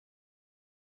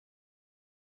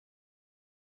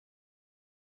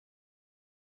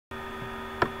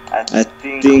I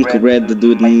think Red the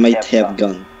dude might have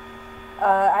gun.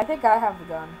 I think I have the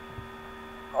gun.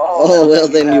 Oh, well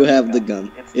then you have the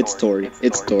gun. It's Tori.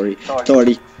 It's Tori.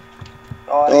 Tori.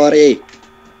 Tori.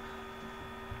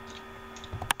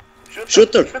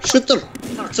 Shoot her! Shoot her!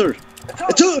 It's her!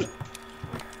 It's her!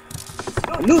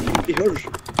 Look, be her!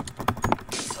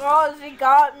 Oh, she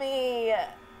got me!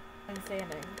 I'm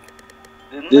standing.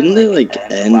 Didn't they like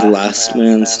end Last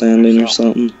Man Standing or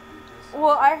something?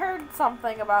 Well, I heard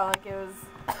something about like it was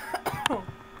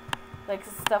like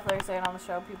stuff they were saying on the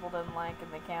show people didn't like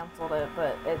and they canceled it,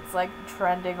 but it's like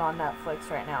trending on Netflix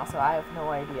right now, so I have no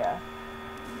idea.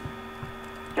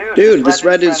 Dude, this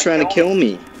red dude's trying to kill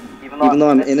me. Even though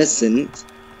I'm innocent.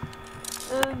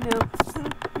 No.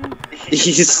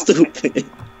 He's stupid.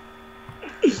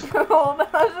 Well, now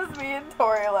it's just me and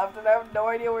Tori left, and I have no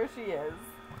idea where she is.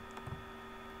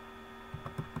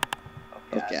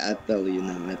 Okay, I tell you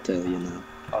now.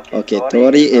 Okay,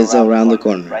 Tori is around the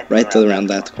corner. Right around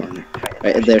that corner.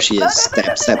 Right, there she is.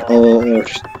 Step. Oh,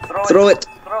 throw it!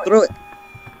 Throw it!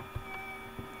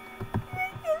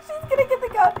 She's gonna get the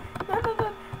gun!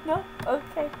 No.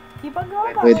 Okay. Keep on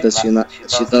going. Wait, does she not?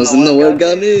 She doesn't know where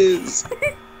gun is!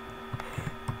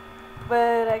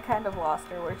 But I kind of lost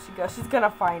her. Where'd she go? She's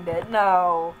gonna find it.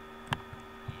 No.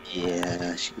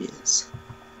 Yeah, she is.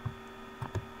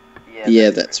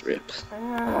 Yeah, that's Rip.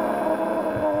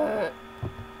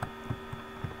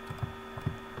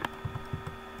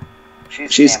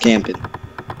 She's camping.